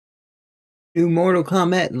New Mortal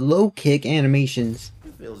Kombat low kick animations.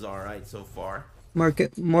 It feels alright so far. Mortal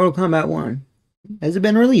Kombat 1. Has it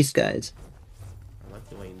been released, guys? I like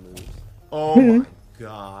the way he moves. Oh my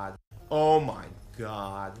god. Oh my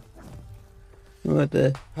god. What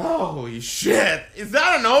the? Holy shit! Is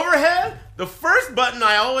that an overhead? The first button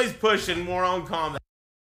I always push in Mortal Kombat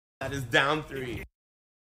is down 3.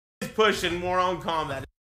 Push in Mortal Kombat.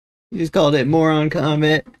 You just called it Moron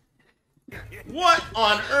Kombat. What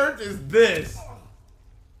on earth is this?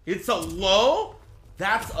 It's a low?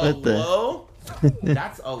 That's a low?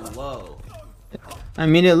 That's a low. I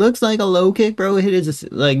mean, it looks like a low kick, bro. It hit his,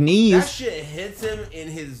 like, knees. That shit hits him in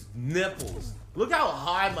his nipples. Look how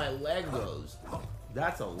high my leg goes.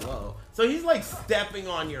 That's a low. So he's like stepping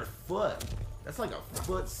on your foot. That's like a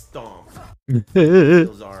foot stomp.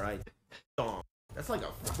 Feels alright. Stomp. That's like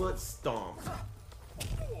a foot stomp.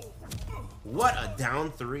 What a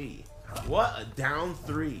down 3. What a down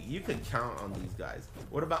 3. You can count on these guys.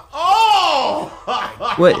 What about...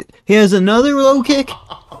 Oh! What? He has another low kick?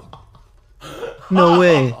 No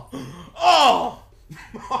way. Oh!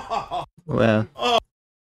 Wow. Oh.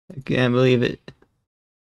 I can't believe it.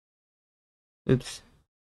 Oops.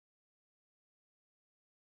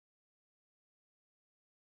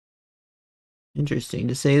 Interesting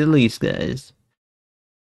to say the least, guys.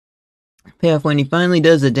 Payoff when he finally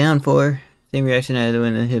does the down 4. Same reaction I had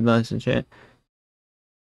when the hitbox in chat.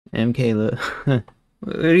 MK low.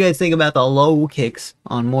 What do you guys think about the low kicks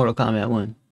on Mortal Kombat 1?